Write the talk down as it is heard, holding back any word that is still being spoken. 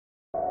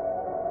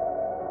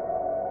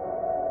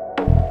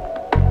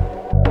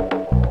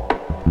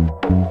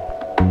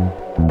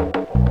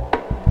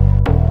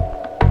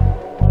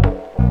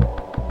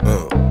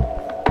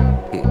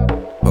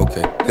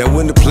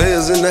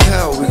players in the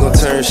house, we gon'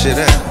 turn shit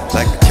out.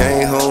 Like I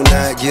came home,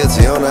 not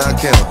guilty on our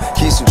account.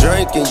 Keep some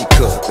drink in your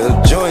cup and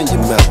a joint in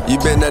your mouth. You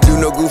better not do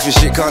no goofy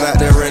shit caught out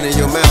there running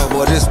your mouth.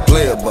 Boy, this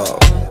player ball.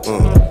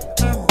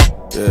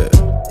 Yeah.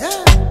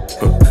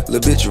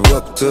 Little bitch, you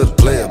welcome to the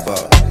player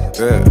ball.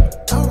 Yeah.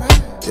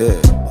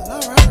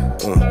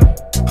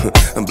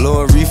 I'm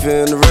blowing reefer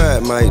in the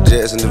ride, Mike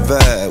Jackson the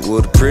vibe,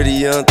 with a pretty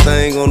young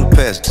thing on the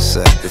passenger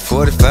side. The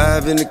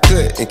 45 in the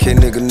cut, and can't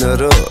nigga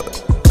nut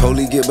up.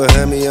 Police get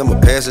behind me, I'ma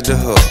pass it to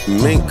her.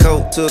 Mink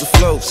coat to the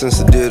floor since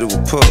I did it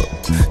with Pup.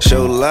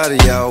 Showed a lot of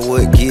y'all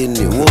what getting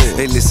it was.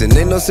 Hey listen,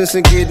 ain't no sense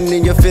in getting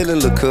in your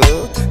feeling, look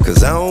up.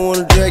 Cause I don't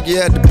wanna drag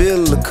you out the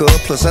building, look up.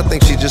 Plus I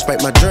think she just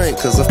spiked my drink,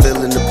 cause I'm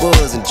feeling the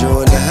buzz,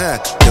 enjoying the high.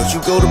 Don't you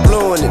go to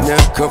blowing it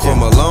now. Come from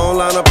a long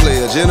line of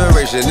player,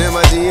 generation in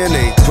my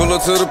DNA. Pull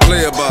up to the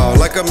player ball,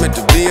 like I'm at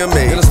the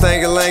VMA. In a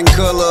stankin'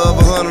 color of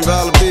 $100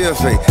 bill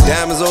fake.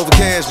 Diamonds over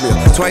cashmere,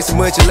 twice as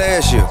much as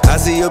last year. I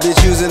see your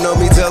bitch using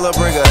on me, tell her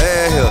bring her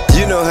ass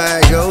here. You know how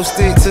it goes,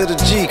 stick to the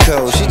G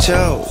code, she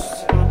chose.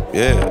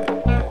 Yeah.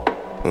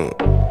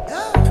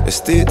 And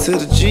stick to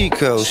the G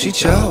code, she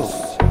chose.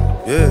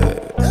 Yeah.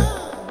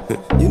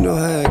 You know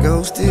how it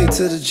goes, stick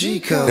to the G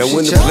code. Now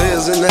when the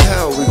players in the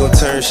house, we gon'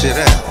 turn shit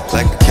out.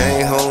 Like I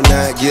came home,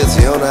 not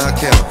guilty on our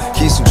account.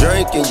 Keep some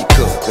drink in your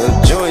cup and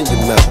a joint in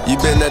your mouth. You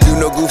better not do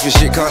no goofy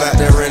shit caught out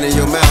there running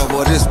your mouth.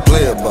 Boy, this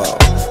player ball.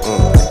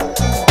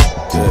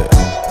 Yeah.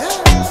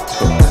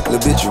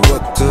 Little bitch, you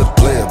welcome to the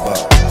player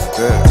ball.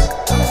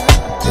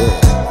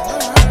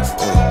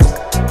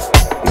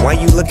 Why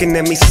you looking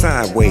at me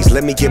sideways?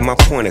 Let me get my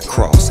point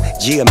across.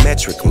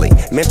 Geometrically,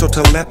 mental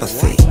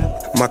telepathy.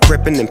 My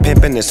crippin' and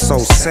pimpin' is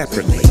sold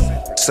separately.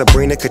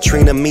 Sabrina,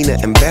 Katrina, Mina,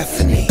 and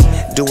Bethany.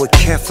 Do it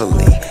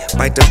carefully.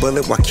 Bite the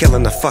bullet while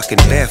killing the fucking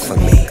bear for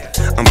me.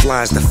 I'm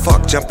fly as the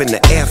fuck, jump in the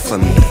air for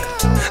me.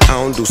 I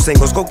don't do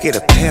singles, go get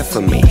a pair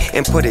for me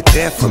and put it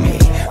there for me.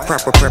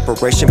 Proper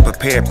preparation,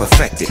 prepared,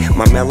 perfected.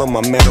 My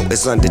metal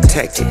is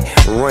undetected.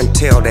 Run,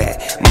 tell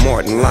that,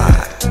 Martin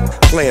lied.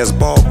 Players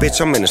ball,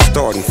 bitch, I'm in the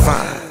starting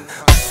five.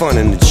 Fun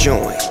in the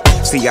joint.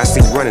 See, I see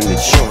running the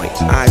joint.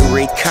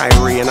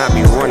 Kyrie, and I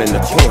be running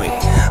the point.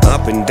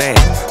 Up and down,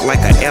 like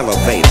an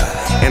elevator.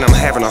 And I'm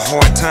having a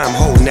hard time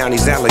holding down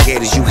these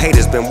alligators. You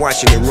haters been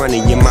watching it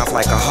running your mouth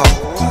like a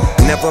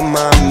hoe. Never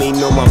mind me,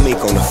 no my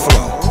mink on the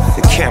floor.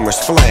 The cameras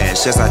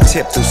flash as I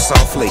tiptoe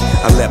softly.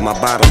 I let my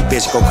bottom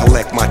bitch go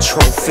collect my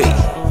trophy.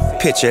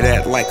 Picture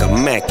that like a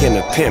Mac in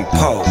a pimp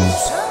pose.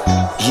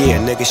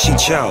 Yeah, nigga, she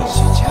chose.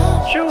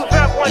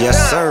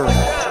 Yes, sir.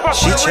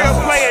 She chose.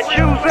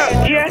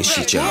 And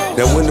she chose.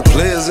 Now when the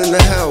players in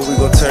the house, we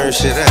gon' turn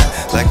shit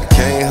out. Like I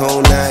came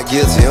home, not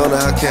guilty on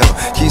our account.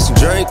 Keep some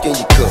drink in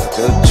your cup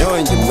and a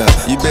joint in your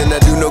mouth. You better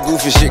not do no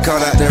goofy shit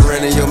caught out there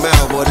running your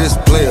mouth. Boy, this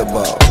player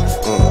ball.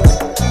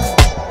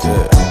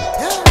 Yeah.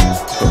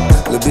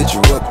 Little bitch,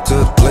 you welcome to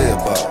the player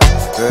ball.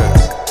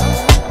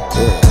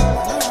 Yeah.